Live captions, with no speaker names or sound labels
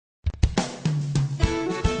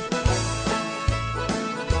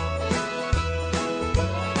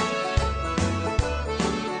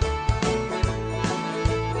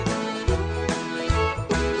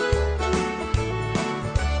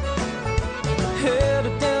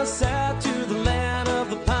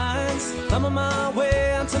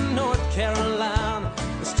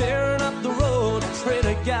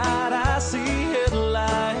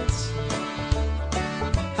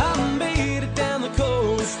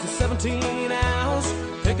to 17 hours,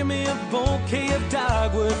 picking me a bouquet of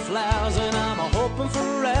dogwood flowers, and I'm hoping for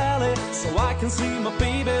a rally so I can see my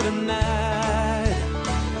baby tonight.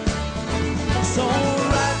 So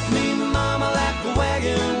rock me, mama, like a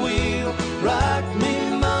wagon wheel. Rock me,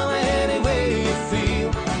 mama, any way you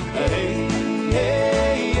feel. Hey,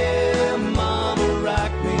 hey, yeah, mama,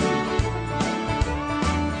 rock me.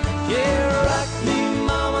 Yeah, rock me,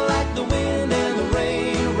 mama, like the wind and the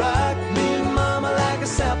rain. Rock me, mama, like a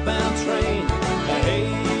southbound train. Hey,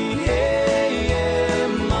 hey, yeah,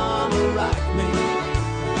 mama, rock me.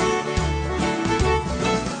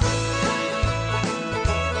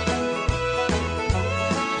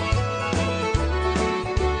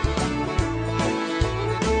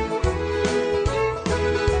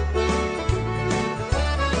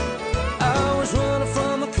 I was running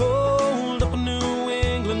from the cold up in New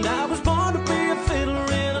England. I was born to be a fiddler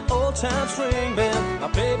in an old-time string band. My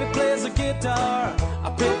baby plays the guitar, I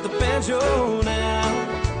pick the banjo now.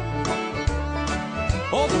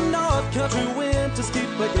 Oh, the North Country winters keep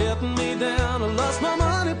getting me down. I lost my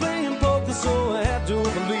money playing poker, so I had to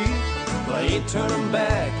believe. But I ain't turning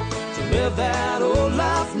back to live that old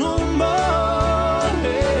life no more.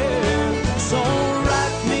 Yeah. So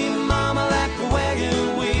rock me, mama, like a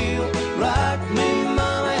wagon wheel. Rock me,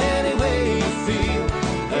 mama, any way you feel.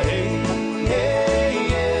 Hey, hey,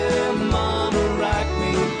 yeah, mama, rock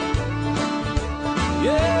me.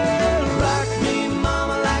 Yeah, rock me,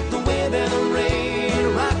 mama, like the wind and the rain.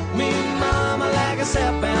 Rock me, mama, like a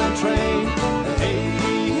southbound train. Hey,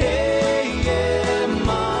 hey, yeah,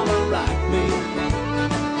 mama, rock me.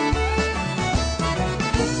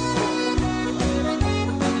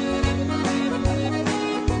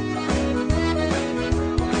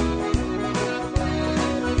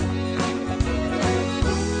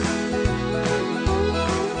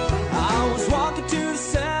 I was walking to the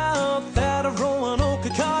south out of Roanoke. I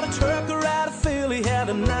caught a trucker out of Philly, had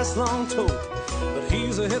a nice long tote. But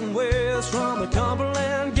he's a heading west from the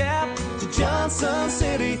Cumberland Gap to Johnson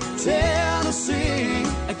City, Tennessee.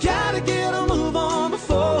 I gotta get a move on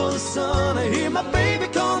before the sun. I hear my baby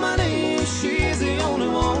call my name, she's the only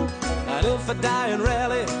one. And if I die in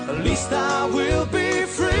Raleigh, at least I will be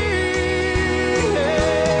free.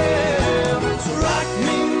 Yeah. So rock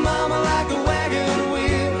me, mama, like a wagon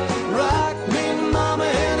wheel. Rock me, mama,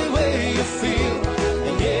 any way you feel.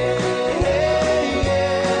 Yeah,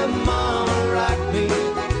 yeah, mama, rock me.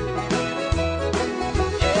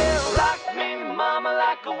 Yeah, rock me, mama,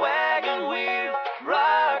 like a wagon wheel.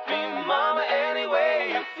 Rock me, mama, any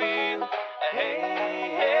way you feel. Hey,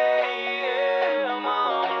 hey, yeah,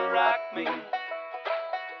 mama, rock me.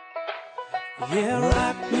 Yeah,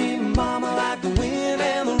 rock me, mama, like the wind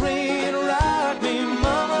and the rain. Rock me,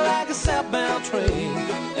 mama, like a southbound train.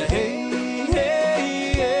 Hey,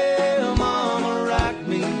 hey, yeah, mama, rock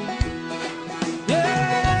me.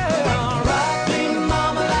 Yeah, rock me,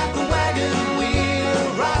 mama, like a wagon wheel.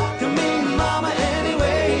 Rock me, mama, any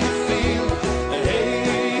way you feel.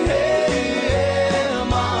 Hey, hey, yeah,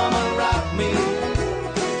 mama, rock me.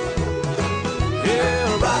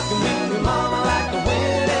 Yeah, rock me, mama, like the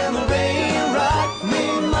wind and the rain. Rock me,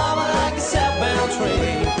 mama, like a southbound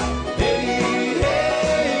train. Hey,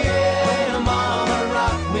 hey, yeah, mama,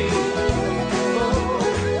 rock me.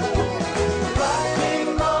 Rock me,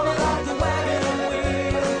 mama, like the wagon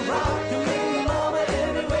wheel. Rock me, mama,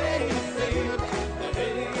 any way you feel.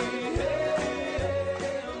 Hey, hey,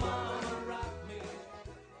 yeah, mama, rock me.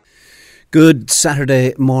 Good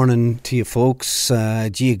Saturday morning to you folks,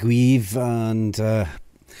 Gia Guive, and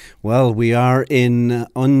well, we are in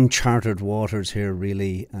uncharted waters here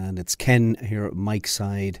really, and it's Ken here at Mike's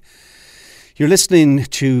side. You're listening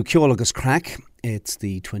to Ceol, Agus, Craic. It's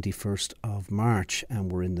the 21st of March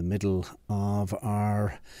and we're in the middle of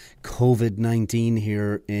our COVID-19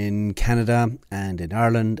 here in Canada and in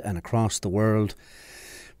Ireland and across the world.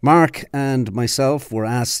 Mark and myself were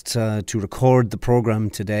asked to record the programme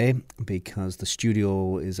today because the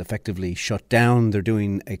studio is effectively shut down. They're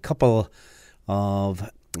doing a couple of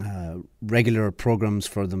regular programmes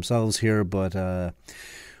for themselves here, but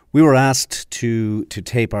we were asked to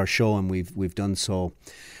tape our show and we've done so.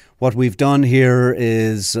 What we've done here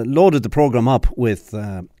is loaded the programme up with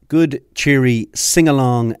good, cheery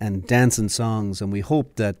sing-along and dancing songs, and we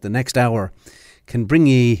hope that the next hour can bring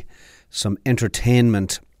you some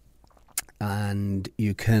entertainment, and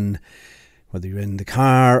you can, whether you're in the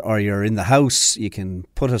car or you're in the house, you can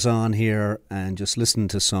put us on here and just listen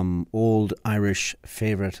to some old Irish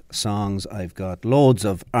favourite songs. I've got loads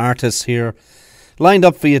of artists here lined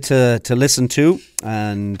up for you to listen to,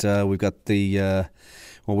 and we've got the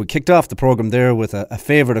Well, we kicked off the programme there with a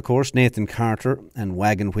favourite, of course, Nathan Carter and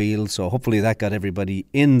Wagon Wheel. So hopefully that got everybody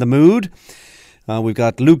in the mood. We've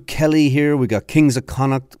got Luke Kelly here. We've got Kings of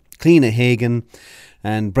Connacht, Cliona Hagan,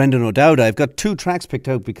 and Brendan O'Dowd. I've got 2 tracks picked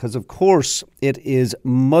out because, of course, it is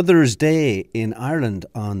Mother's Day in Ireland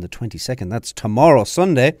on the 22nd. That's tomorrow,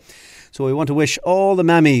 Sunday. So we want to wish all the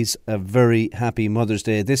mammies a very happy Mother's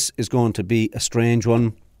Day. This is going to be a strange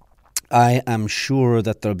one. I am sure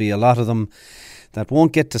that there'll be a lot of them that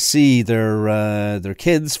won't get to see their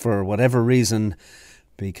kids for whatever reason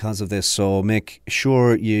because of this. So make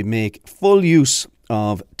sure you make full use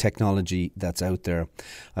of technology that's out there.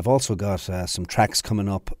 I've also got some tracks coming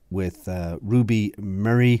up with Ruby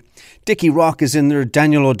Murray. Dickie Rock is in there,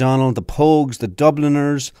 Daniel O'Donnell, the Pogues, the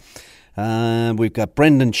Dubliners. We've got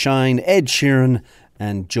Brendan Shine, Ed Sheeran,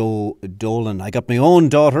 and Joe Dolan. I got my own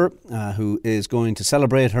daughter who is going to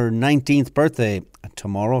celebrate her 19th birthday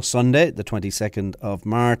tomorrow, Sunday, the 22nd of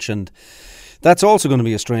March. And that's also going to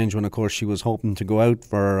be a strange one. Of course, she was hoping to go out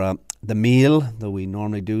for the meal that we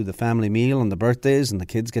normally do, the family meal on the birthdays, and the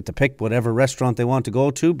kids get to pick whatever restaurant they want to go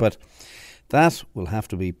to. But that will have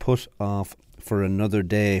to be put off for another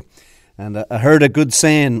day. And I heard a good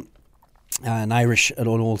saying, an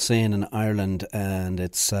old saying in Ireland, and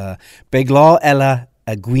it's Big Law Ella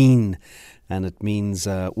Agueen, and it means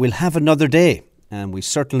we'll have another day, and we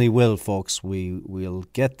certainly will, folks. We'll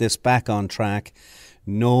get this back on track,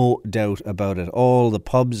 no doubt about it. All the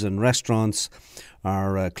pubs and restaurants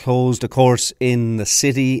are closed, of course, in the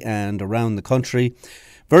city and around the country,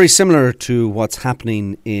 very similar to what's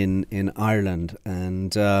happening in Ireland.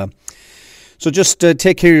 And so just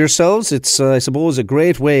take care of yourselves. It's, I suppose, a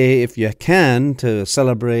great way, if you can, to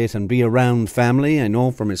celebrate and be around family. I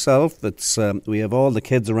know for myself, it's we have all the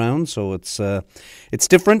kids around, so it's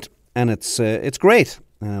different and it's great.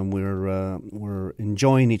 We're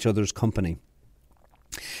enjoying each other's company.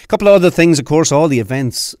 A couple of other things, of course, all the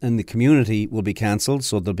events in the community will be cancelled,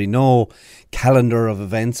 so there'll be no calendar of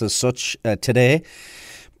events as such today.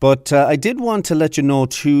 But I did want to let you know,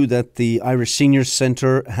 too, that the Irish Seniors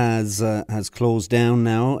Centre has closed down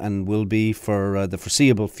now and will be for the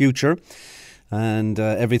foreseeable future. And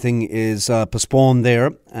everything is postponed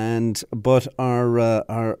there. But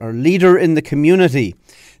our leader in the community,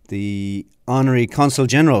 the Honorary Consul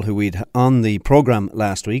General, who we'd on the programme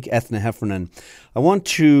last week, Ethna Heffernan, I want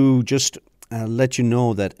to just let you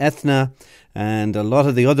know that Ethna and a lot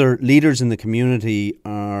of the other leaders in the community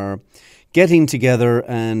are getting together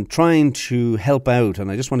and trying to help out. And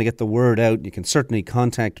I just want to get the word out. You can certainly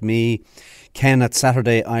contact me, Ken at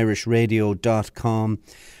SaturdayIrishRadio.com,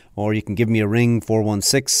 or you can give me a ring,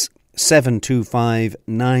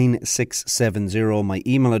 416-725-9670. My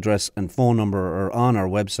email address and phone number are on our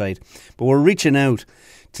website. But we're reaching out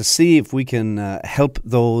to see if we can help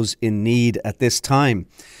those in need at this time.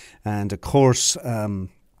 And of course,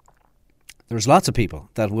 there's lots of people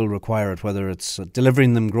that will require it, whether it's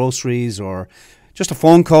delivering them groceries or just a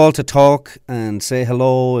phone call to talk and say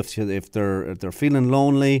hello if they're feeling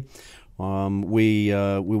lonely. We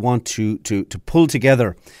want to pull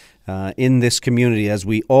together in this community, as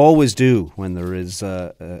we always do when there is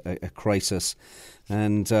a crisis.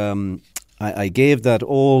 And I gave that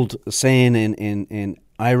old saying in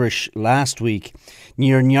Irish last week,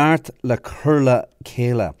 Níor neart le curla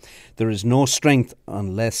céile. There is no strength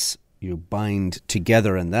unless you bind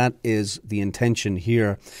together, and that is the intention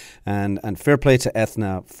here. And fair play to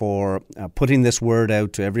Ethna for putting this word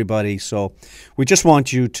out to everybody. So we just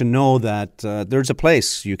want you to know that there's a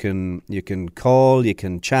place you can call, you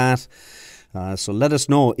can chat. So let us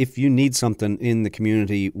know if you need something in the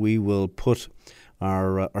community. We will put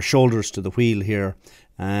our shoulders to the wheel here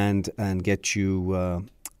and get you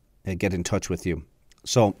get in touch with you.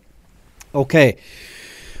 So, okay.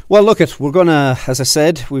 Well, look we're going to, as I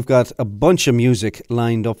said, we've got a bunch of music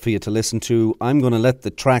lined up for you to listen to. I'm going to let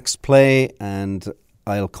the tracks play and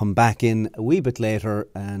I'll come back in a wee bit later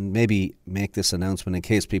and maybe make this announcement in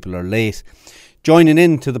case people are late joining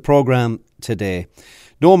in to the programme today.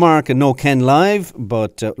 No Mark and no Ken live,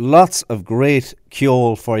 but lots of great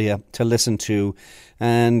Ceol for you to listen to.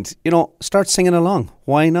 And, start singing along.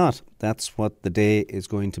 Why not? That's what the day is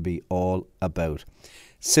going to be all about.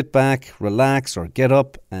 Sit back, relax, or get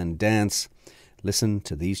up and dance. Listen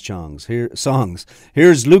to these songs.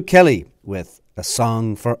 Here's Luke Kelly with A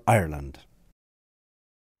Song for Ireland.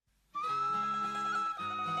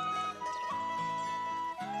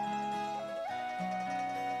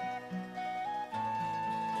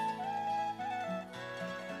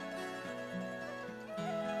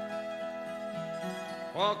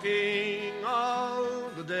 Walking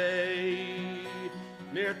all the day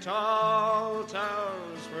near tall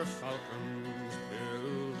towers where falcons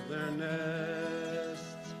build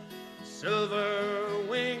nests.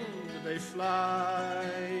 Silver-winged they fly,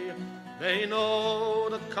 they know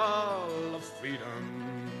the call of freedom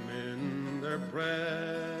in their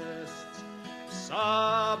breasts.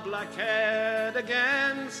 Saw blackhead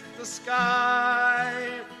against the sky,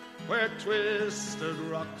 where twisted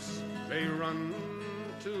rocks they run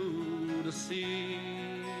to the sea.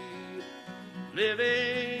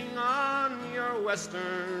 Living on your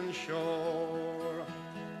western shore,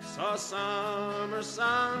 saw summer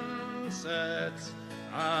sunsets,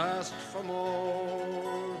 asked for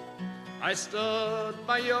more. I stood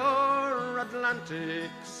by your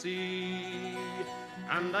Atlantic sea,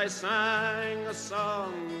 and I sang a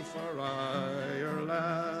song for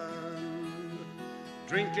Ireland,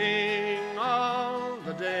 drinking all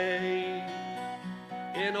the day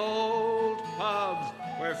in old pubs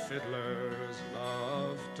where fiddlers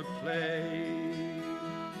love to play.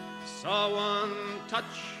 Saw one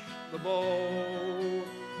touch the bow,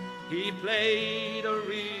 he played a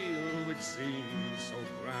reel which seemed so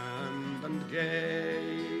grand and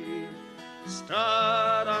gay.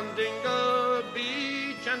 Stood on Dingle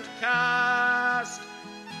Beach and cast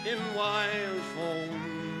in wild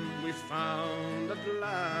foam, we found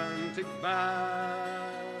Atlantic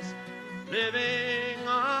bass. Living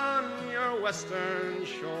on your western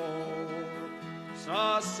shore,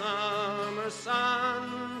 saw summer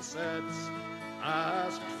sunsets,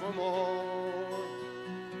 asked for more.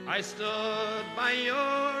 I stood by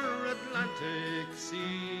your Atlantic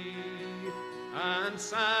sea and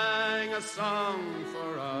sang a song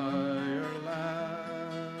for Ireland.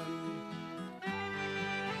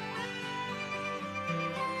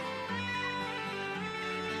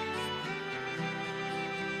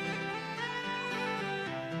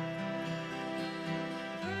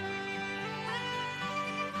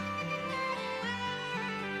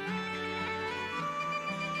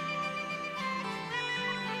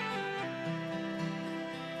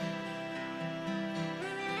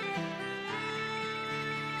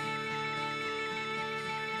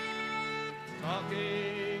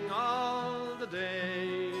 Talking all the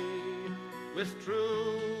day with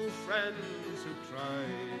true friends who try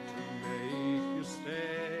to make you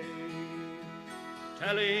stay,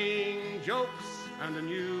 telling jokes and the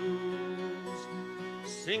news,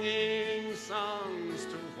 singing songs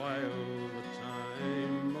to while the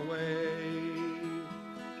time away.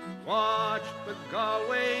 Watched the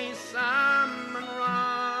Galway salmon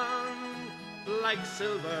run like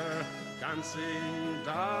silver, dancing,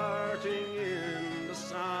 darting in the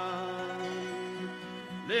sun.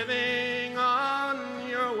 Living on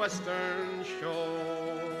your western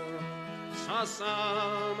shore, saw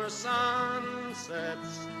summer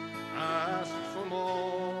sunsets, asked for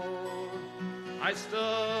more. I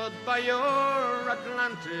stood by your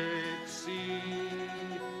Atlantic sea,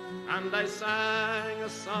 and I sang a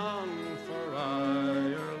song for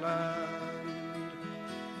Ireland.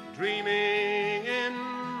 Dreaming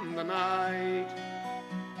in the night,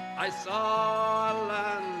 I saw a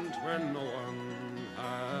land where no one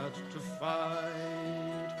had to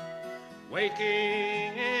fight.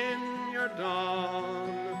 Waking in your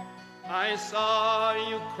dawn, I saw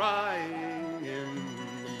you crying in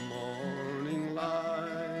the morning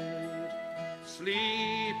light.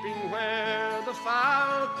 Sleeping where the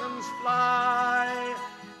falcons fly,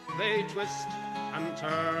 they twist and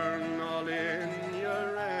turn all in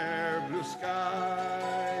your air blue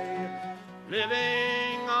sky.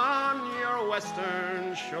 Living on your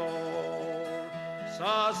western shore,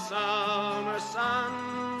 saw summer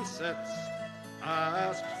sunsets,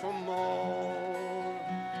 asked for more.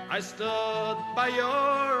 I stood by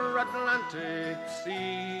your Atlantic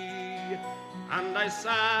sea, and I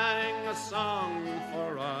sang a song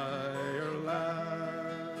for Ireland.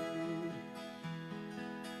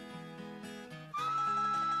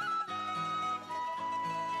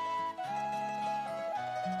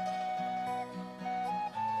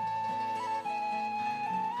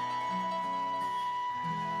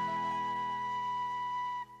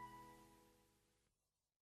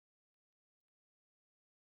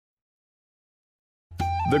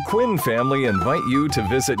 The Quinn family invite you to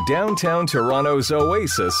visit downtown Toronto's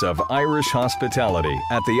oasis of Irish hospitality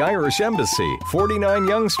at the Irish Embassy, 49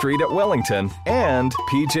 Yonge Street at Wellington, and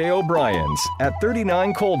PJ O'Brien's at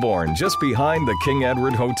 39 Colborne, just behind the King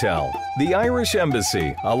Edward Hotel. The Irish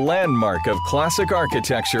Embassy, a landmark of classic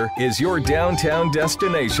architecture, is your downtown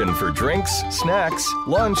destination for drinks, snacks,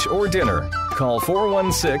 lunch, or dinner. Call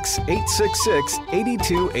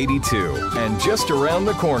 416-866-8282. And just around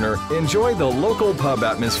the corner, enjoy the local pub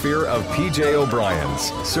atmosphere of PJ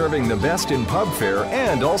O'Brien's, serving the best in pub fare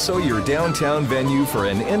and also your downtown venue for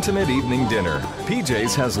an intimate evening dinner.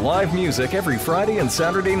 PJ's has live music every Friday and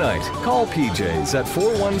Saturday night. Call PJ's at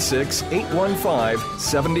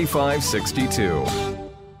 416-815-7562.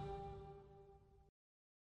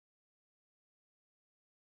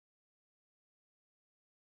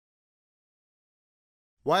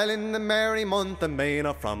 While in the merry month of May,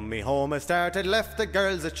 not from me home I started, left the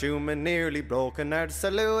girls at Hume and nearly broken heart,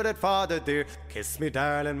 saluted father dear, kissed me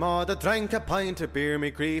darling mother, drank a pint of beer,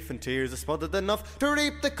 me grief and tears are smothered enough to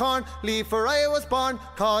reap the corn, leave for I was born,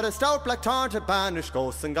 caught a stout black torn to banish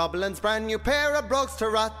ghosts and goblins, brand new pair of brogues to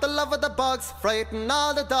rat the love of the bogs, frighten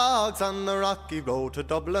all the dogs on the rocky road to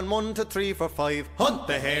Dublin, 1 2 3 4 5, hunt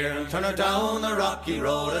the hare and turn her down the rocky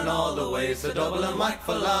road and all the ways to Dublin, whack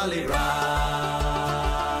for Lally-ra.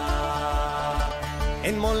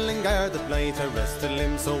 In Mullingar the blight I rested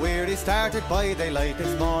limb so weary, started by daylight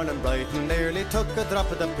this morning bright and nearly took a drop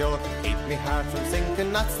of the pure, keep me heart from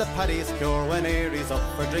sinking, that's the paddy's cure. When Aries up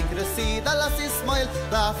for drinking to see the lassies smile,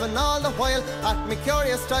 laughing all the while at me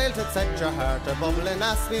curious style, to set your heart a bubble and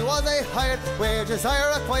ask me was I hired, wages I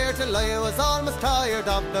required till I was almost tired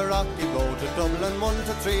of the rocky road to Dublin, 1 2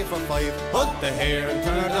 3 4 5, put the hare and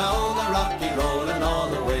turn her down the rocky road and all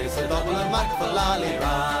the ways to Dublin, Mac for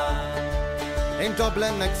Lally-ra. In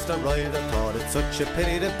Dublin next arrived, I thought it such a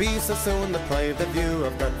pity to be so soon deprived of view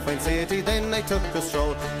of that fine city. Then I took a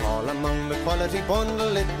stroll all among the quality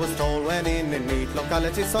bundle, it was told, when in a neat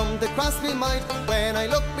locality some did cross me mind. When I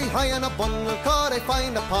looked behind a bundle, could I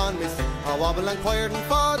find upon me stick a wobble, inquired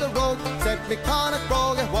for the road, said me Connacht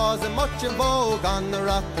brogue, it wasn't much in vogue on the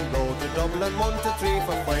rocky road to Dublin, 1 2 3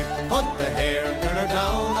 4 5, hunt the hare and turn her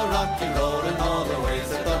down the rocky road and all the ways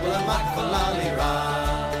to Dublin, Mac for Lally-ra.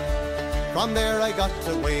 From there I got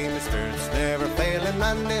away, my spirits never failing,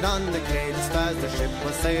 landed on the quay just as the ship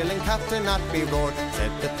was sailing. Captain at me roared,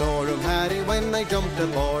 said the storeroom Harry, when I jumped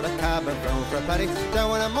aboard a cabin brown for a paddy.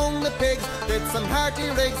 Down among the pigs, did some hearty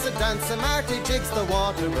rigs, a dance, some hearty jigs, the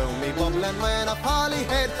water round me bubbling when a Polly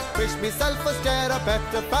head wished myself was dead, I bet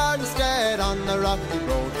the bar instead on the rocky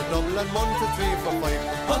road to Dublin, 1 2 3 4 5,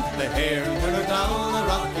 hunt the hare and turn her down the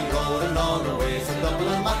rocky road and all the ways to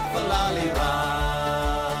Dublin, Mac for Lally-ra.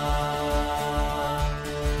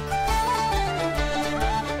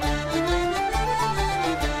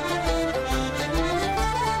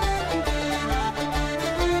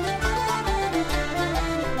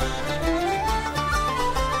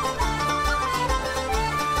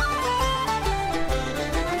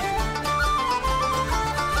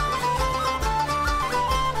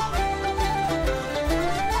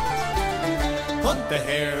 The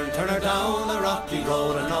hare and turn her down the rocky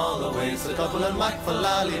road and all the ways to Dublin, Mac for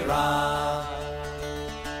Lally-ra.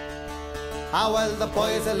 Ah well, the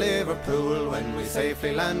boys of Liverpool, when we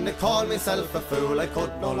safely landed, called myself a fool. I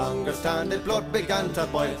could no longer stand it, blood began to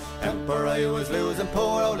boil. Temper I was losing,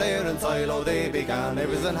 poor old Lair and Silo, they began. I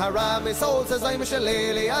was in hurrah, my soul says I'm a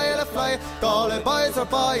shillelagh, I'll a fly. All the boys were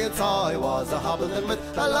by and saw I was a hobbling with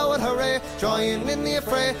a loud hooray. Join in the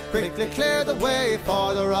affray, quickly clear the way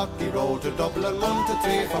for the rocky road to Dublin, 1 2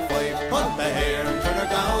 3 4 5, hunt the hare and turn her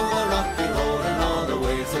down the rocky road and all the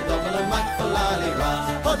ways to Dublin, Mac for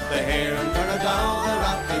Lally-ra. Hunt the hare and turn her down the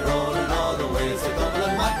rocky road and all the ways to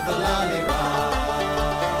Dublin, Mac for Lally-ra.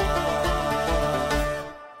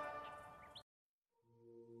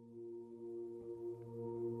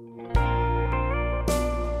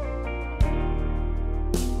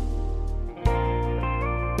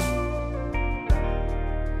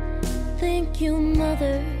 Thank you,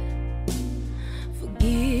 Mother, for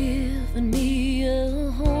giving me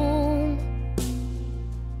a home.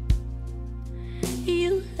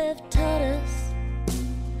 You have taught us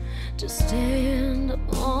to stand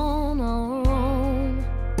upon our own,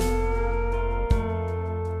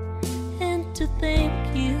 and to thank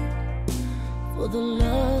you for the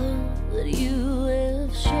love that you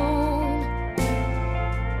have shown.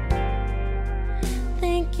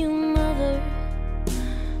 Thank you, Mother,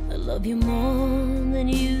 I love you more than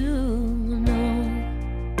you know.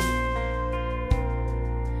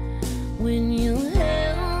 When you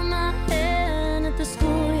held my hand at the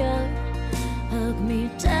schoolyard, hugged me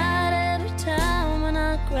tight every time when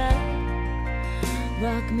I cried,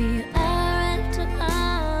 rocked me hour after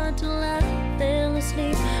hour till I fell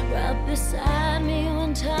asleep, right beside me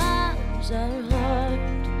when times are hard.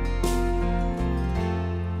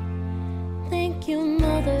 Thank you,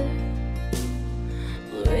 Mother,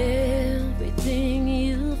 for everything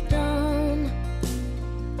you've done.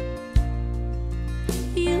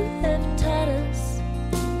 You have taught us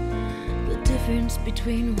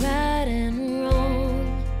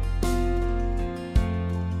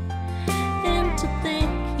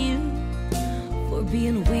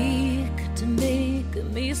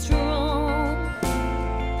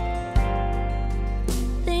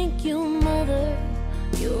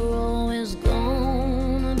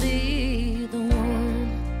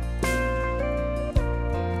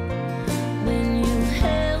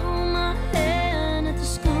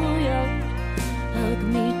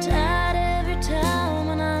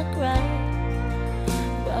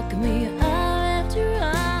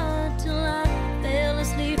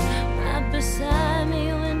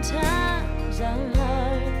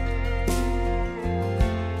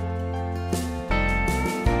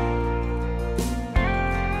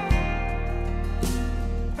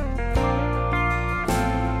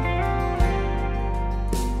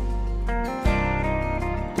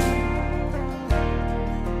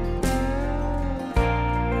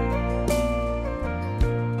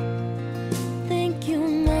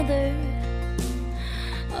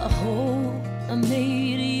I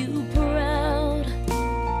made you proud.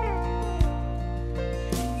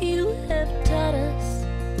 You have taught us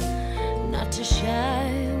not to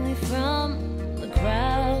shy away from the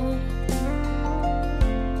crowd,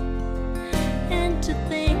 and to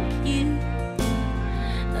thank you,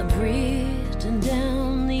 I've written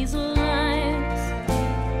down these lines.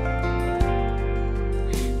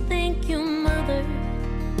 Thank you, Mother,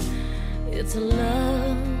 it's a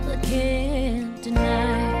love I can't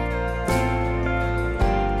deny.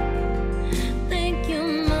 Thank you,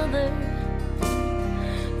 Mother,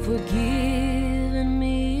 for giving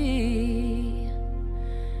me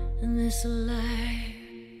this life.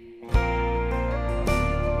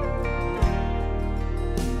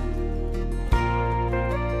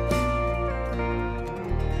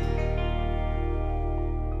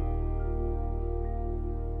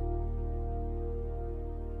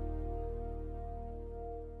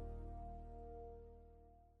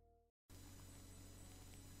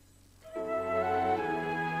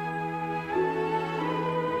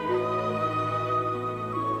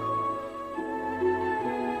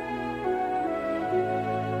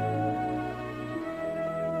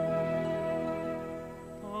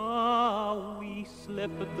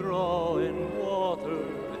 Drawing water,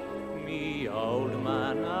 me old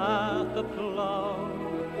man at the plough.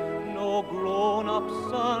 No grown-up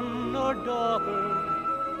son or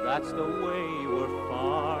daughter, that's the way we're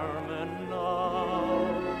farming now.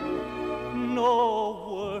 No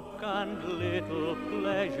work and little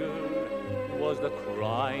pleasure was the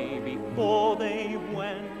cry before they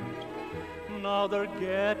went. Now they're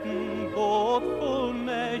getting both full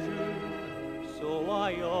measure, so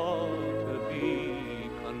I ought to be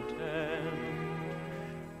content.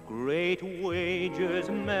 Great wages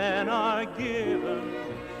men are given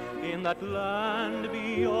in that land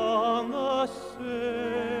beyond the sea,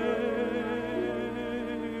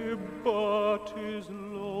 but 'tis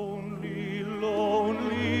lonely,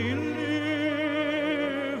 lonely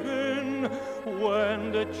living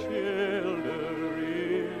when the childer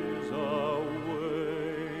is away.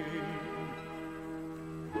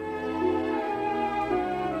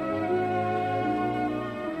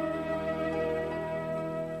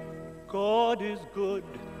 God is good,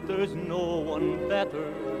 there's no one better,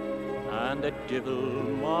 and the devil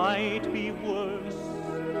might be worse.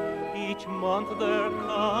 Each month there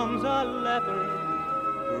comes a letter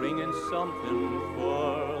bringing something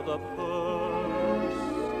for the purse,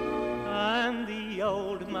 and the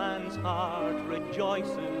old man's heart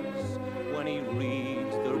rejoices when he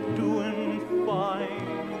reads they're doing fine.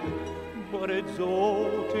 But it's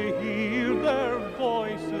oh to hear their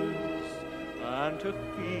voices and to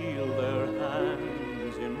feel their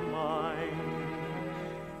hands in mine,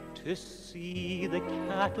 to see the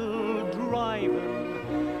cattle driving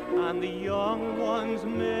and the young ones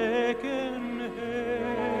making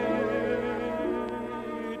hay.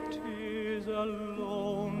 'Tis a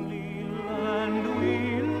lonely land we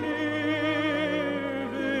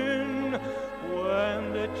live in when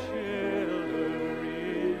the childer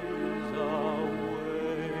is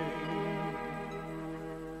away.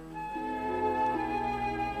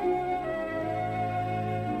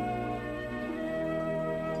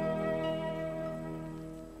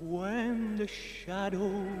 When the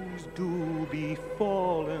shadows do be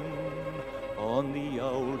falling on the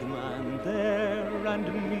old man there and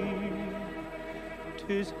me,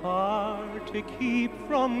 'tis hard to keep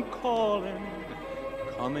from calling,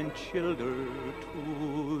 "Come childer to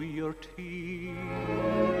your tea."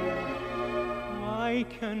 I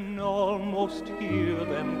can almost hear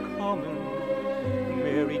them coming,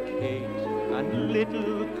 Mary Kate and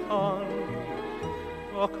little Con.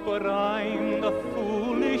 Och, but I'm the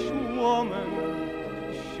foolish woman,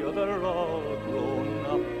 sure they're all grown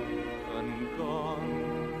up and gone,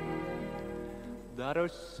 that our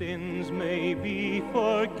sins may be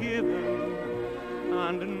forgiven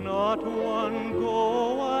and not one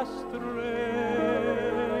go astray.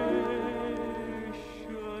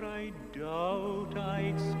 Sure I doubt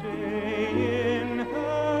I'd stay in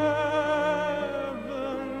heaven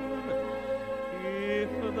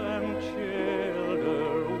if them childer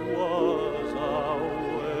was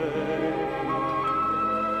away,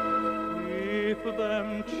 if them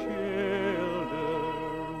childer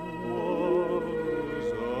was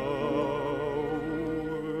away.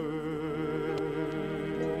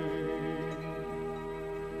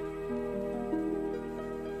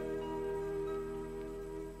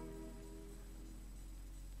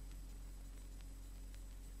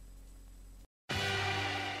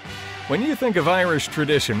 When you think of Irish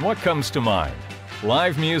tradition, what comes to mind?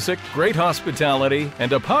 Live music, great hospitality,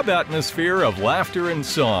 and a pub atmosphere of laughter and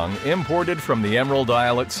song imported from the Emerald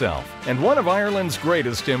Isle itself. And one of Ireland's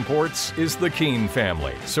greatest imports is the Keane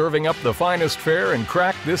family, serving up the finest fare and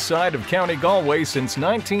crack this side of County Galway since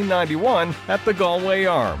 1991 at the Galway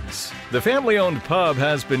Arms. The family-owned pub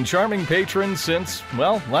has been charming patrons since,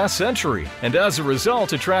 well, last century, and as a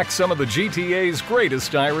result attracts some of the GTA's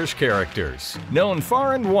greatest Irish characters. Known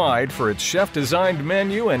far and wide for its chef-designed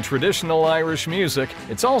menu and traditional Irish music,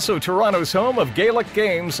 it's also Toronto's home of Gaelic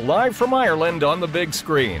games live from Ireland on the big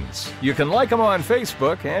screens. You can like them on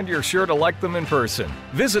Facebook, and you're sure to like them in person.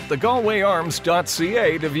 Visit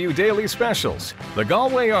thegalwayarms.ca to view daily specials. The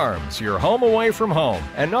Galway Arms, your home away from home,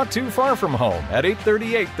 and not too far from home, at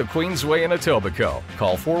 838 the Queensway in Etobicoke.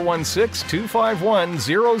 Call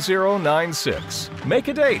 416-251-0096. Make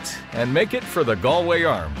a date, and make it for the Galway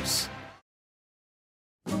Arms.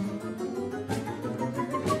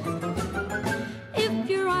 If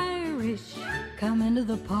you're Irish, come into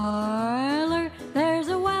the parlor. There's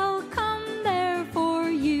a welcome there for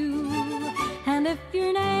you. And if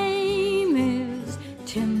your name is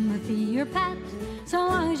Timothy or Pat, so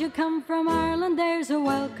long as you come from Ireland, there's a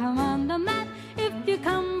welcome on the mat. If you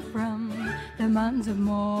come from the mountains of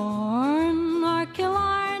Mourne or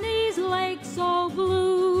Killarney's lake so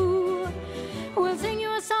blue, we'll sing you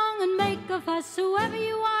a song and make a fuss. Whoever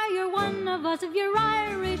you are, you're one of us. If you're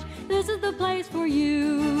Irish, this is the place for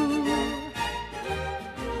you.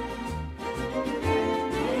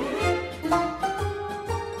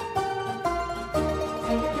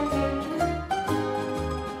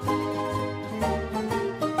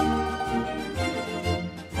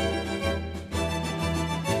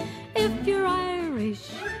 If you're Irish,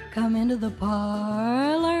 come into the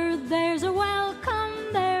parlor. There's a welcome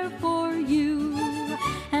there for you.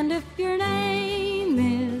 And if your name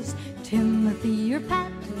is Timothy or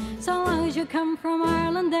Pat, so long as you come from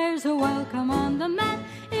Ireland, there's a welcome on the mat.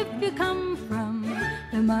 If you come from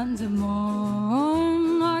the mountains of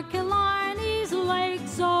Mourne or Killarney's lake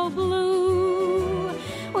so blue,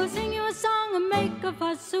 we'll sing you a song and make a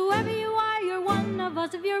fuss. Whoever you are, you're one of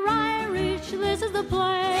us. If you're Irish, this is the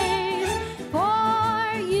place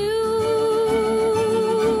for you.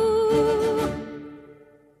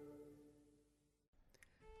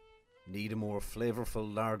 Need a more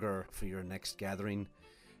flavourful lager for your next gathering?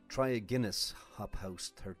 Try a Guinness Hop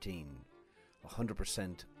House 13.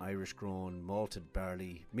 100% Irish grown malted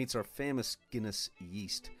barley meets our famous Guinness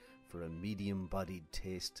yeast for a medium-bodied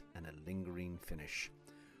taste and a lingering finish.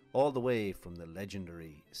 All the way from the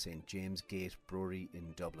legendary St. James Gate Brewery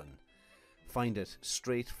in Dublin. Find it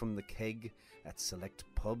straight from the keg at select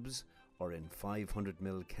pubs or in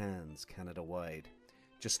 500ml cans Canada-wide.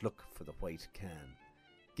 Just look for the white can.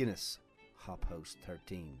 Guinness Hop House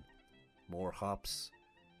 13. More hops,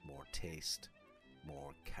 more taste,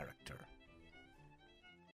 more character.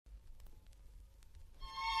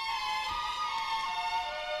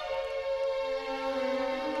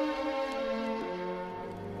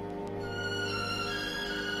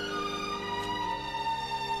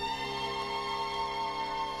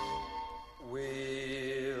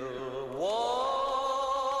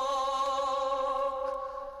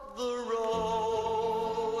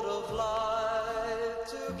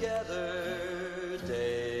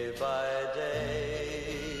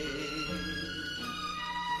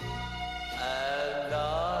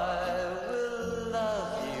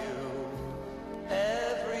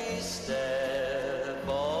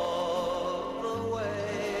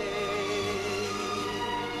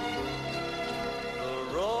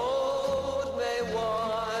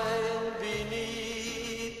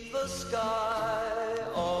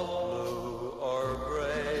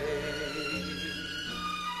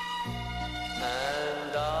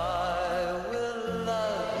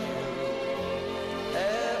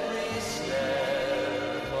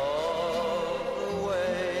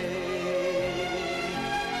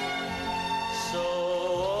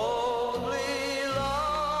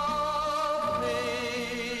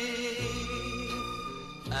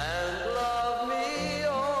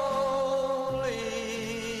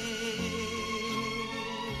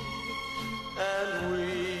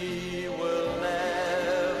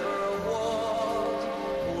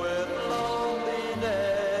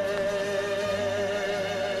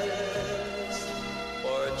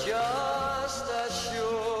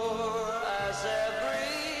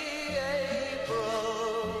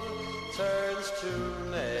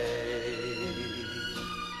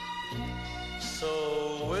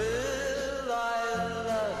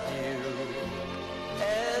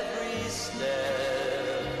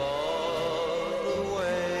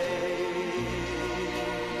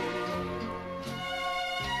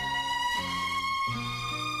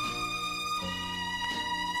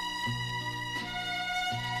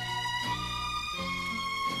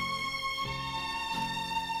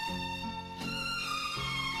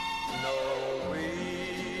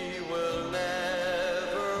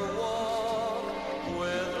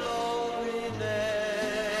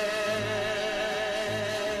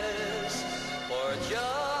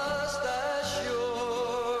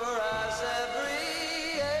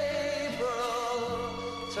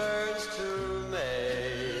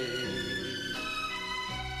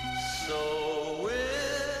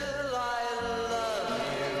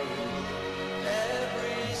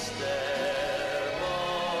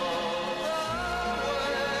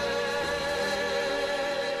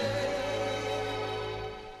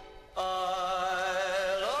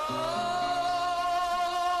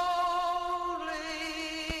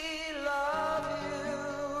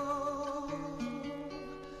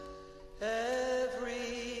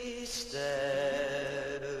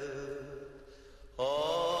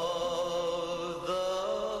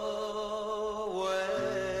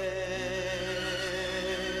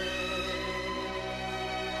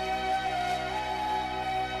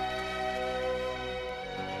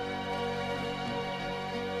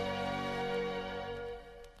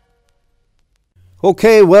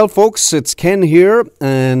 Okay, well, folks, it's Ken here,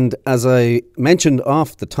 and as I mentioned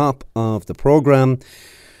off the top of the programme,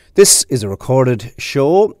 this is a recorded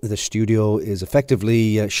show. The studio is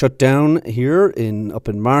effectively shut down here up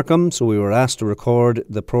in Markham, so we were asked to record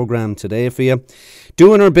the programme today for you.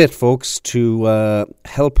 Doing our bit, folks, to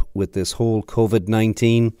help with this whole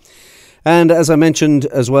COVID-19. And as I mentioned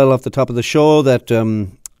as well off the top of the show, that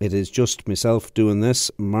it is just myself doing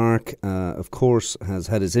this. Mark, of course, has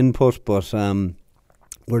had his input, but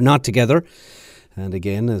we're not together. And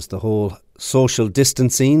again, as the whole social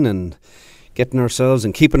distancing and getting ourselves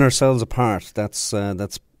and keeping ourselves apart, that's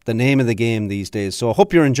the name of the game these days. So I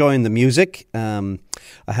hope you're enjoying the music. I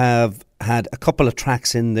have had a couple of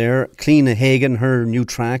tracks in there. Cleena Hagan, her new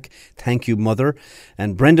track, Thank You Mother,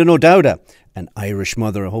 and Brendan O'Dowda, An Irish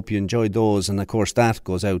Mother. I hope you enjoyed those. And of course that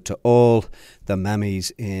goes out to all the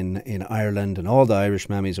mammies in Ireland and all the Irish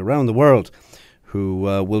mammies around the world who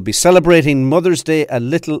will be celebrating Mother's Day a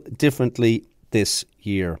little differently this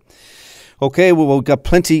year. Okay, well, we've got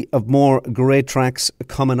plenty of more great tracks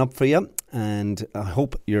coming up for you, and I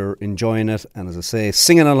hope you're enjoying it. And as I say,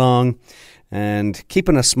 singing along and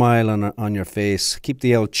keeping a smile on your face. Keep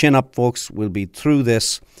the old chin up, folks. We'll be through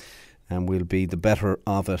this, and we'll be the better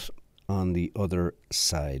of it on the other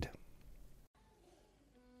side.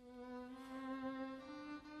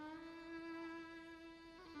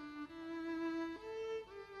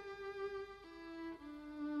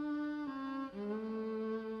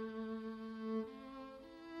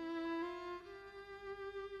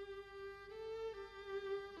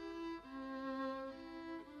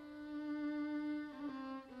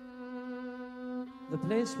 The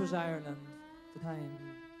place was Ireland, the time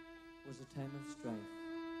was a time of strife.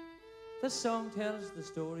 This song tells the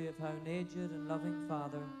story of how an aged and loving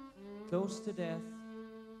father, close to death,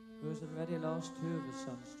 who has already lost two of his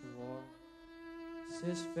sons to war,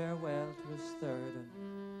 says farewell to his third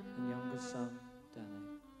and youngest son, Danny.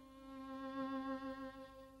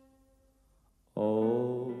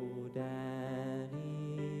 Oh,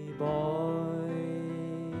 Danny boy,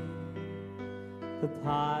 the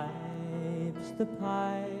pipes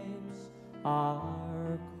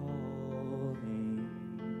are calling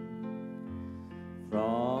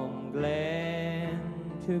from glen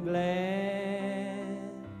to glen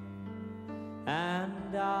and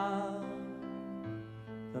down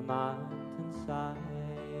the mountainside.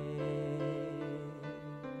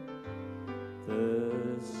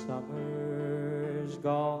 The summer's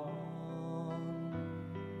gone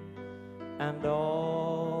and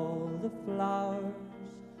all the flowers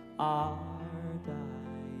are dying.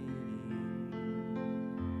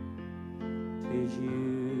 'Tis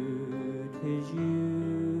you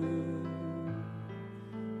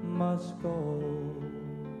must go,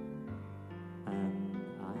 and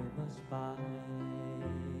I must bide.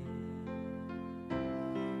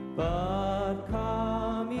 But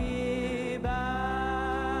come ye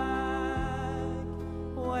back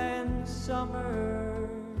when summer's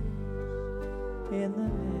in the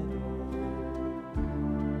meadow,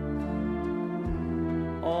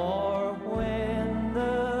 or when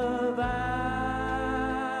the valley's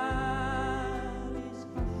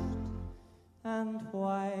hushed and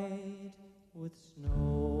white with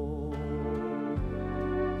snow.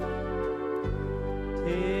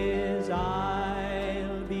 'Tis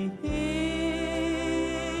I'll be here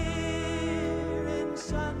in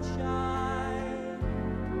sunshine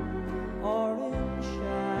or in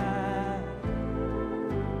shadow.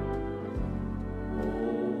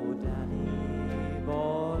 Oh, Danny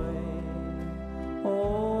boy,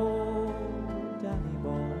 oh, Danny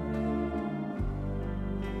boy,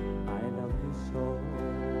 I love you so.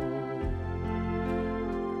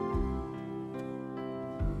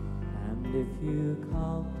 And if you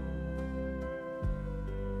come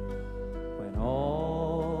when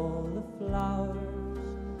all the flowers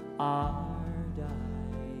are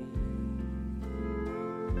dying,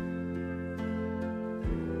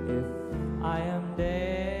 if I am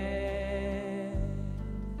dead,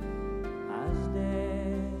 as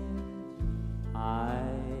dead I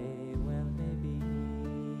well may be,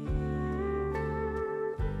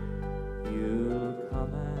 you'll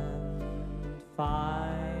come and find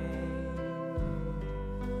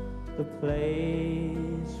the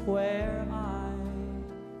place where I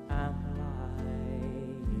am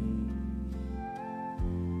lying.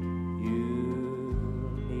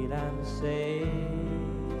 You'll kneel and say,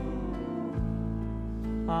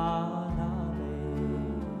 Anale,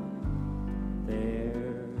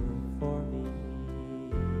 there for me,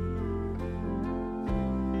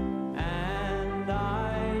 and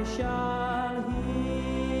I shall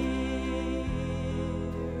hear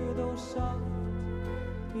those soft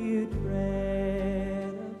you tread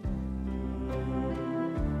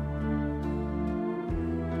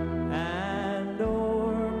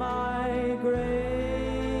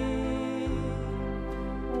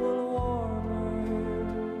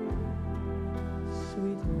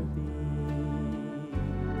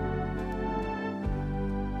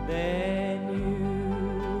then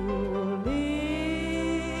you'll kneel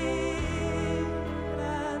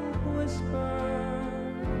and whisper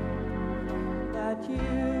that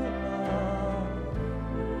you love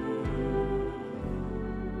me,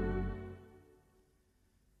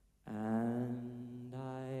 and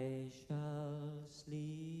I shall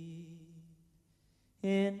sleep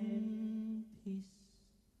in peace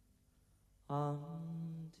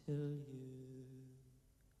until you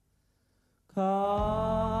come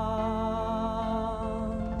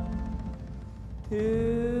to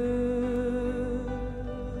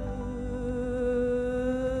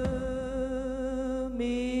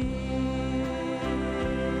me.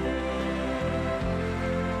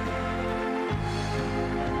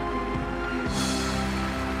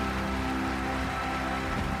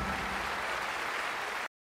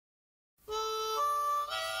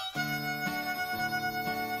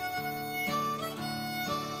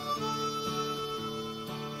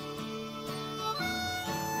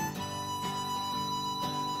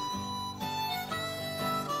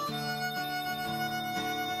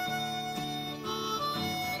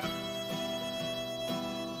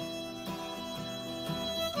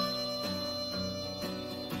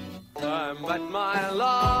 I met my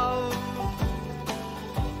love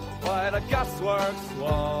by the gasworks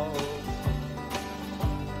wall.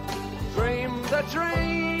 Dreamed a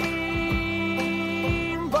dream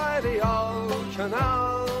by the old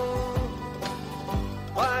canal.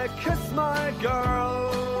 I kissed my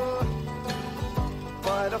girl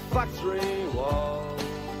by the factory wall.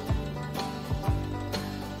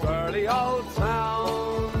 Dirty old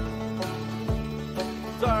town,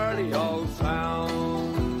 dirty old town.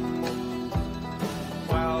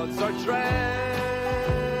 Clouds are drifting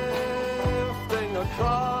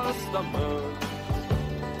across the moon.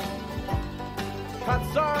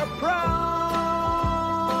 Cats are prowling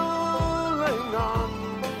on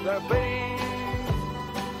their beat.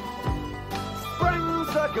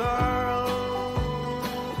 Springs a girl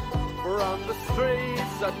from the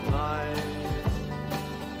streets at night.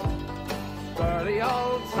 Dirty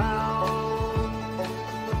old town,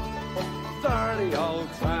 dirty old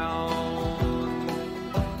town.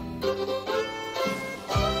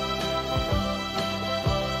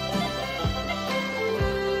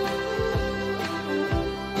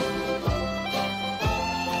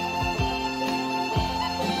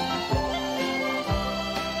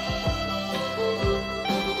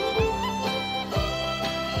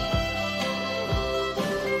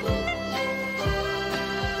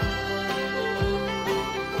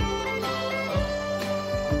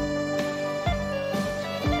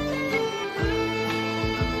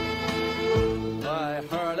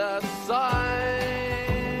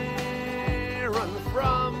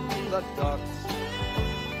 Ducks.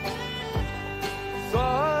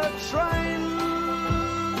 Saw a train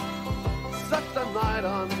set the night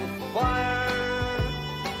on fire.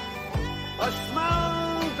 I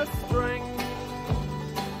smelled the string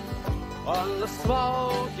on the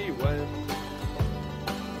smoky wind.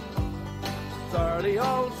 Dirty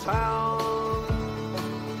old town,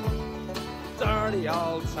 dirty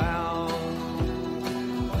old town.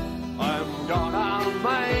 I'm gonna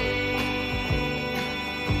make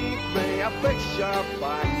a picture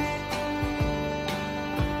back,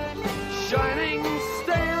 shining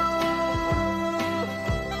steel,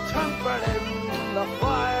 tempered in the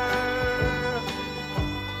fire.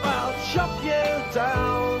 I'll chop you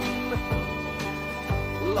down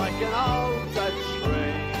like an old dead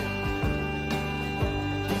tree.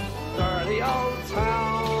 Dirty old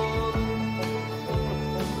town,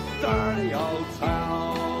 dirty old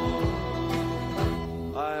town.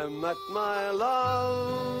 I met my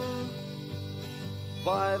love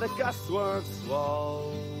by the gasworks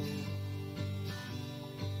wall.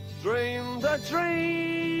 Dreamed a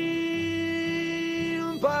dream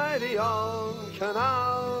by the old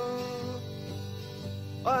canal.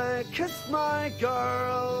 I kissed my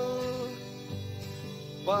girl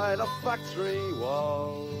by the factory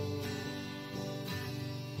wall.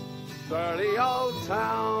 Dirty old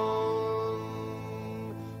town,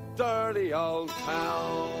 dirty old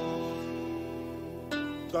town.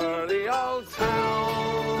 Dirty old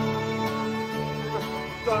town,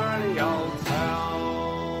 dirty old town.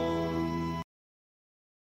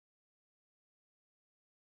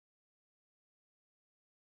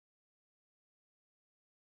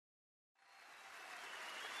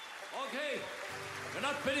 Okay, we're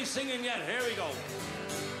not finished singing yet. Here we go.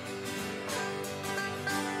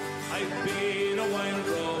 I've been a wild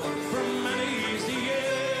rover for many easy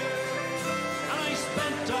years, and I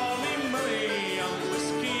spent all my money on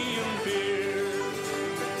whiskey and beer.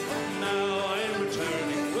 Now I'm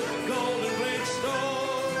returning with golden great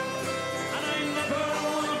store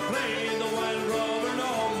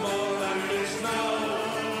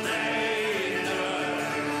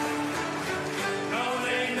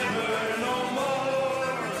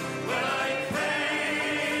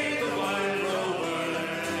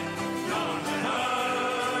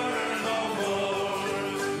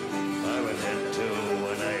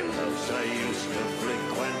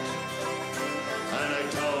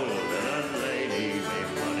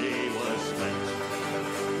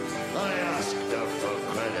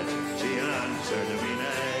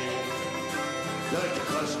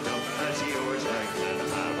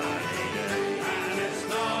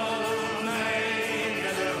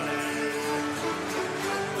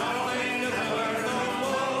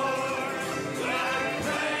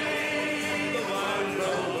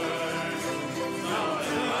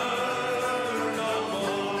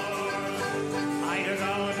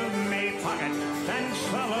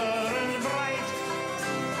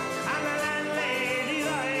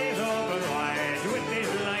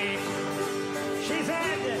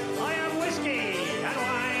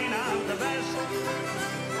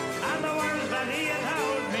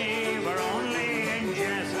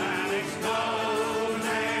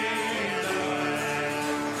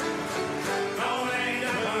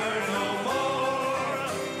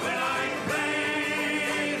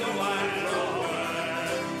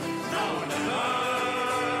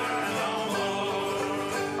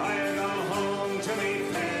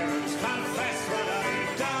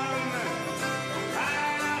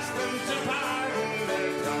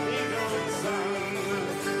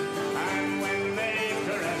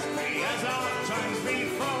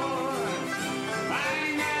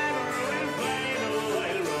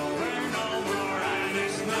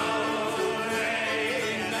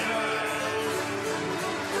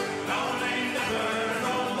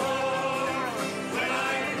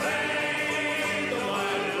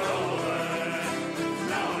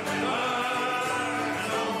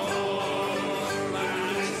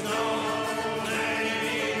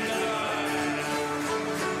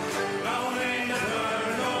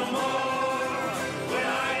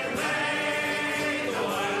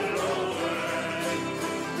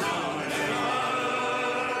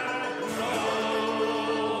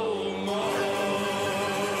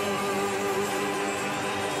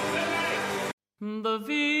The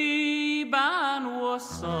Viban was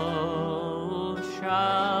so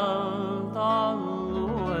shall the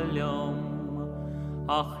Lulium,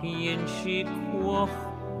 ach yen she quoth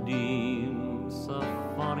dim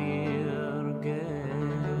safarir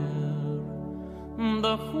ger.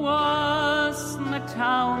 The was na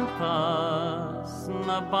town pass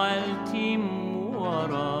na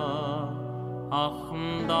Baltimore, ach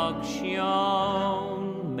dag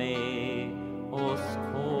shion me os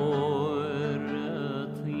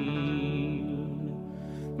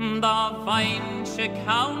da weinsche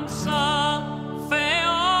Council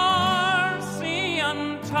fair see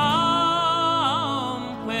and tampel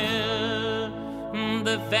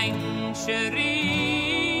the venture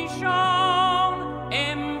schon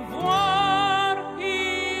im war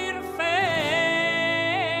hier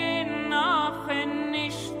fein nach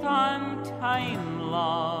nicht an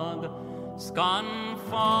Timelag scan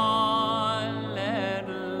faller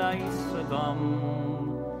leisegam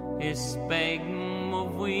is beg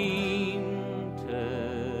winter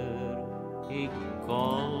ik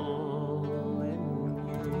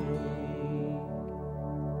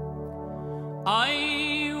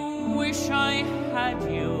I wish I had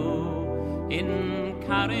you in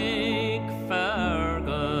Craic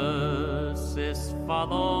Fergus is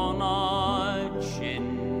fadonach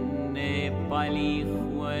in a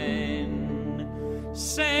bailichwen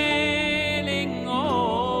sailing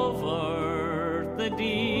over the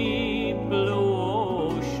deep blue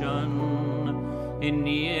in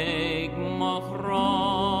Nieg Moch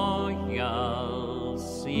Royal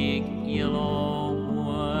Sig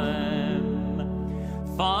Yellowem.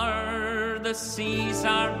 For the seas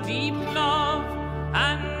are deep, love,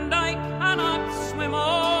 and I cannot swim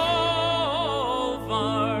over,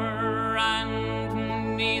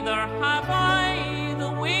 and neither have I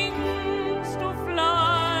the wings to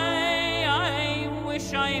fly. I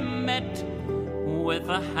wish I met with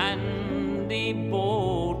a handy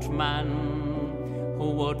boatman who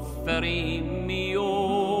would ferry me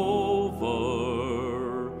over,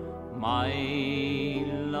 my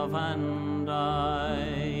love and I.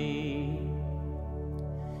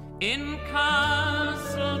 In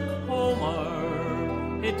Castle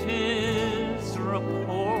Comer it is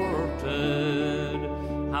reported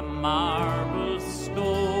a marble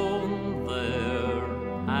stone there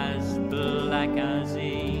as black as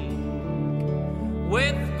ink,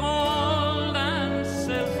 with gold and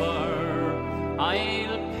silver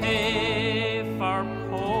I'll pay for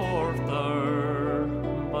porter,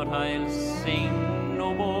 but I'll sing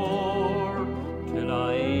no more till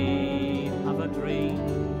I have a drink.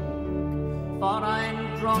 For I'm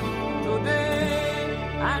drunk today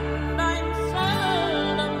and I'm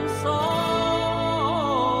seldom sober,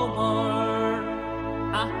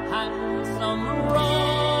 a handsome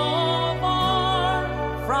rover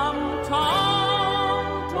from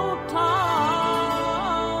town to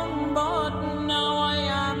town, but now I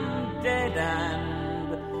am dead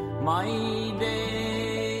and my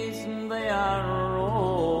days they are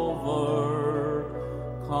over.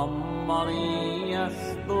 Come Maria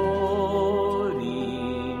story,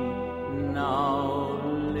 now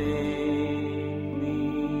lay me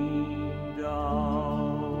down.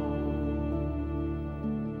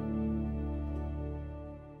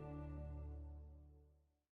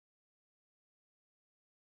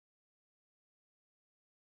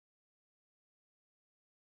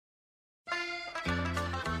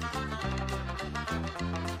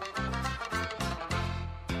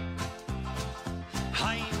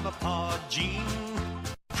 I'm a Pa Jean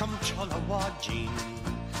from Chulawajin.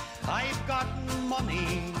 I've got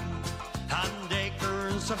money and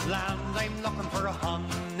acres of land. I'm looking for a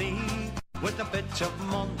honey with a bit of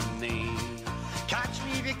money. Catch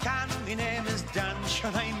me if you can, my name is Dan,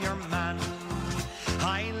 sure I'm your man.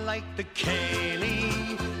 I like the Ceol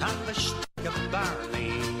and the stick of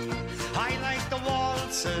barley. I like the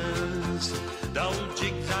waltzes, the old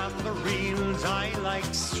jigs and the reels. I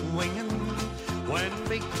like swinging when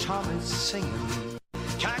Big Tom is singing.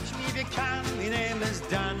 Catch me if you can, my name is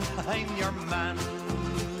Dan, I'm your man.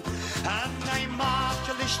 And I'm off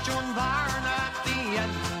to Lishtoonbarn at the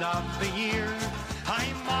end of the year.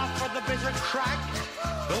 I'm off for the bitter crack,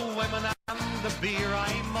 the women and the beer.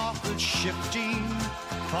 I'm awful shifty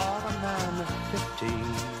for a man of 50.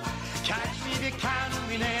 Catch me if you can,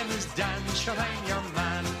 my name is Dan, sure I'm your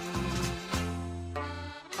man.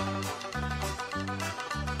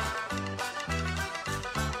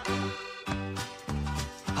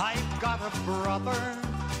 I've got a brother,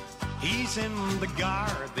 he's in the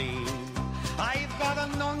Gardaí. I've got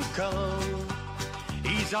an uncle,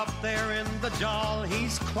 he's up there in the Doll.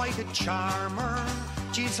 He's quite a charmer,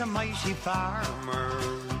 she's a mighty farmer.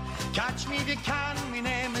 Catch me if you can, my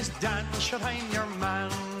name is Dan, sure I'm your man.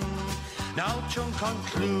 Now to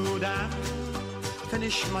conclude and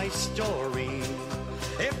finish my story,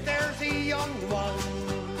 if there's a young one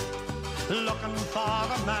looking for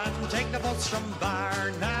a man, take the bus from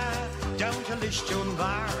Barna down to Lishtun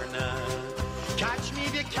Barna. Catch me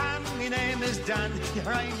if you can, my name is Dan, here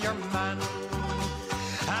I'm your man.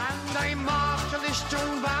 And I'm off to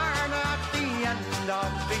Lishtun Barna at the end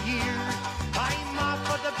of the year. I'm off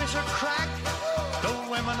for the bit of crack, the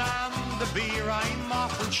women and the beer. I'm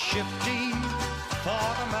awful shifty for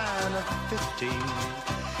a man of 50.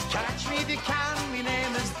 Catch me if you can, my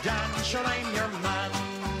name is Dan, sure I'm your man.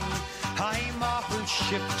 I'm awful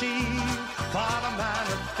shifty for a man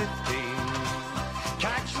of 50.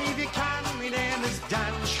 Catch me if you can, my name is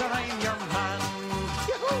Dan, sure I'm your man.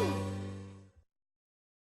 Yahoo!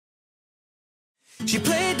 She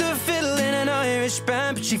played the fiddle in an Irish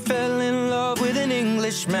band, but she fell in love with an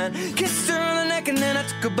Englishman. Kissed her on the neck and then I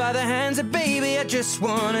took her by the hands. And baby, I just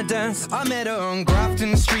wanna dance. I met her on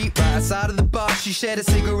Grafton Street, right outside of the bar. She shared a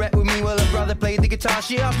cigarette with me while her brother played the guitar.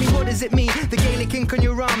 She asked me, what does it mean? The Gaelic ink on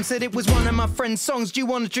your arm. Said it was one of my friend's songs. Do you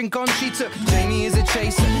want to drink on? She took Jamie as a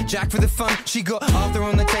chaser, Jack for the fun. She got Arthur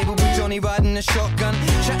on the table with Johnny riding a shotgun.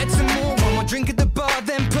 Chatted some more, one more drink at the bar,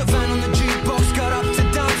 then put Van on the jukebox, got up to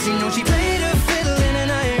dance. You know she played her fiddle in an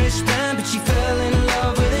Irish band, but she fell in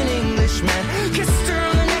love with an Englishman. Kissed her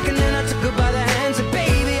on the neck and then I took her by the hands. And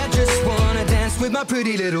baby, I just wanna dance with my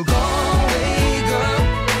pretty little Galway girl.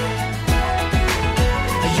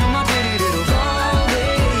 You're my pretty little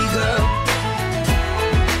Galway girl.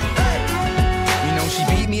 Hey. You know she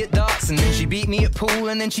beat me at darts and then she beat me at pool,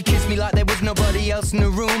 and then she kissed me like there was nobody else in the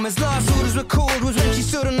room. As last orders were called was when she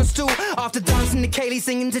stood on the stool, after dancing to Kaylee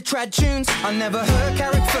singing to trad tunes. I never heard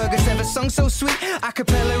Craic Fergus ever sung so sweet. A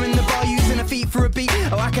cappella in the bar using her feet for a beat.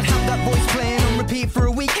 Oh, I could have that voice playing on repeat for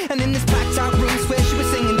a week. And in this packed out room where she was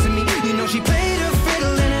singing to me. You know she played her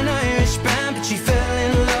fiddle in an Irish band, but she fell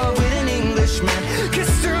in love with an Englishman.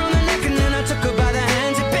 Kissed her on the neck and then I took her by the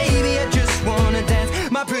hands. And baby, I just wanna dance,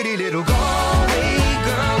 my pretty little Galway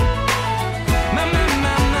girl. My Galway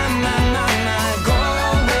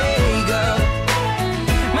girl.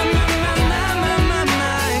 My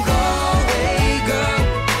Galway girl.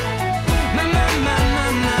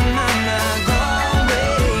 My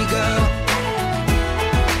Galway girl.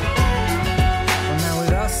 Well, now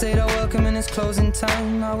we'd all said our welcome and it's closing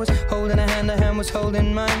time. I was holding her hand was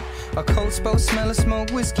holding mine. Our coats both smell of smoke,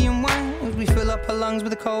 whiskey and wine, as we fill up her lungs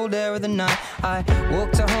with the cold air of the night. I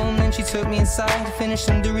walked her home, then she took me inside to finish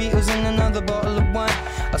some Doritos and another bottle of wine.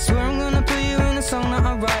 I swear I'm gonna put you in a song that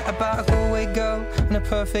I write about a Galway girl and a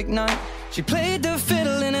perfect night. She played the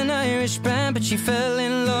fiddle in an Irish band, but she fell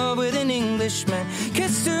in love with an Englishman.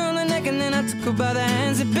 Kissed her on the neck and then I took her by the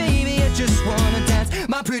hands. And baby, I just wanna dance,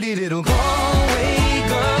 my pretty little Galway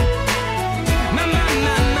girl. My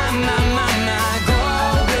Galway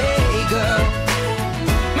girl.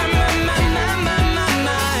 My Galway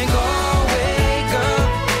girl.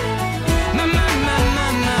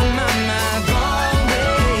 My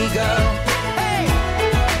Galway girl. Hey!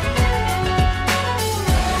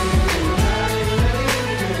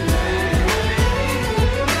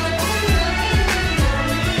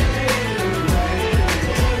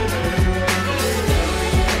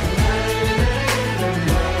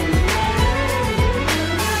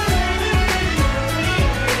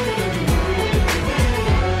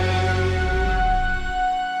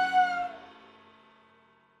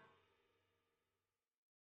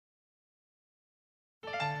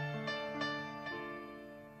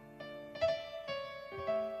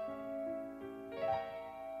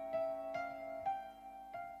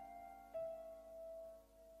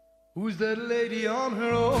 Who's that lady on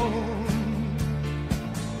her own?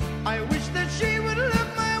 I wish that she would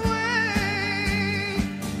look my way.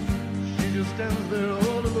 She just stands there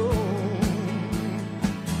all alone,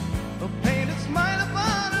 a painted smile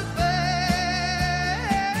upon her face.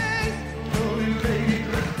 Lonely lady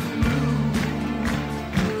dressed in blue.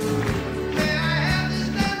 May I have this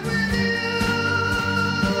dance with you?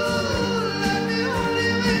 Let me hold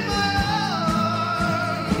you in my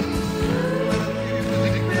arms. Let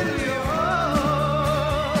me give you your heart.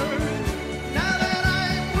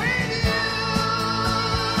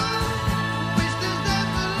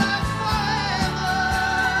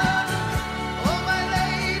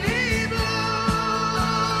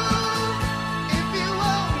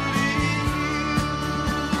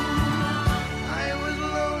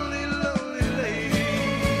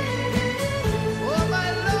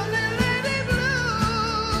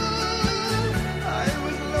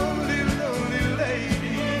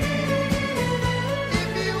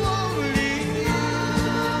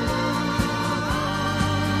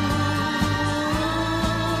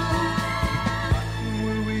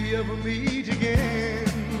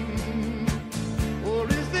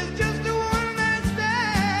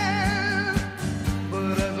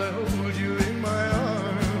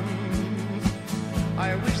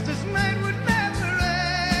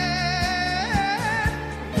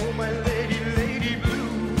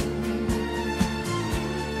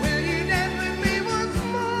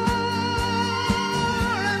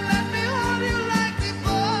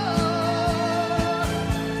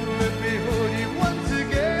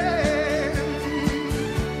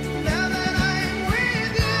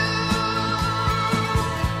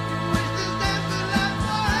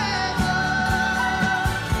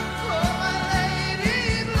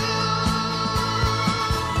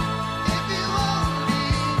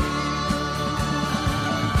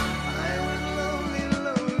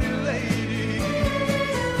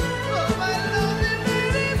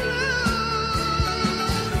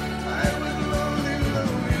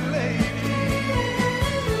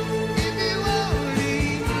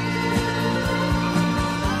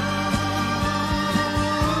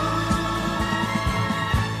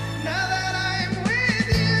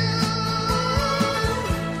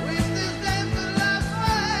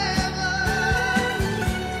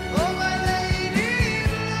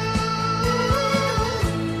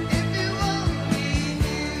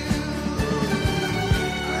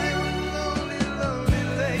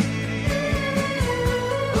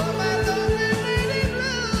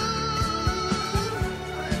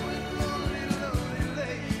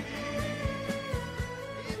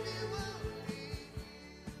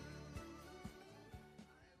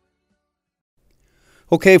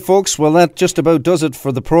 Okay, folks, well, that just about does it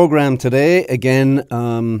for the programme today. Again,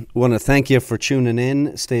 want to thank you for tuning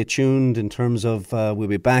in. Stay tuned in terms of we'll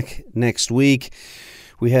be back next week.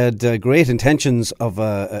 We had great intentions of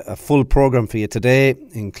a full programme for you today,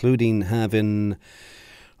 including having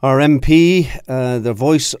our MP, the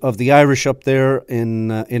voice of the Irish up there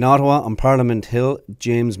in Ottawa on Parliament Hill,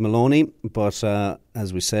 James Maloney. But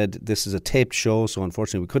as we said, this is a taped show, so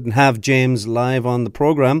unfortunately we couldn't have James live on the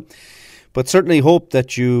programme. But certainly hope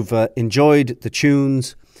that you've enjoyed the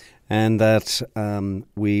tunes and that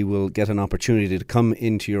we will get an opportunity to come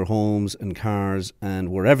into your homes and cars and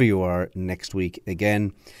wherever you are next week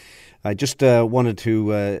again. I just wanted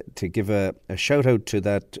to give a shout out to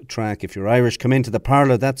that track. If you're Irish, come into the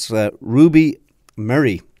parlour. That's Ruby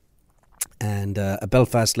Murray, and a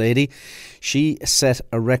Belfast lady. She set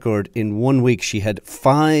a record in 1 week. She had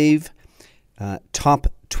 5 top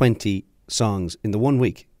 20 songs in the 1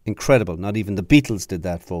 week. Incredible. Not even the Beatles did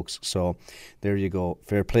that, folks. So there you go.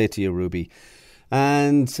 Fair play to you, Ruby.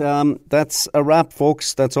 And that's a wrap,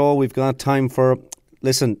 folks. That's all we've got time for.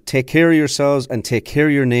 Listen, take care of yourselves and take care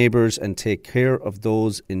of your neighbours and take care of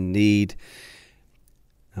those in need.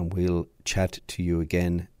 And we'll chat to you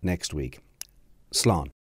again next week. Slán.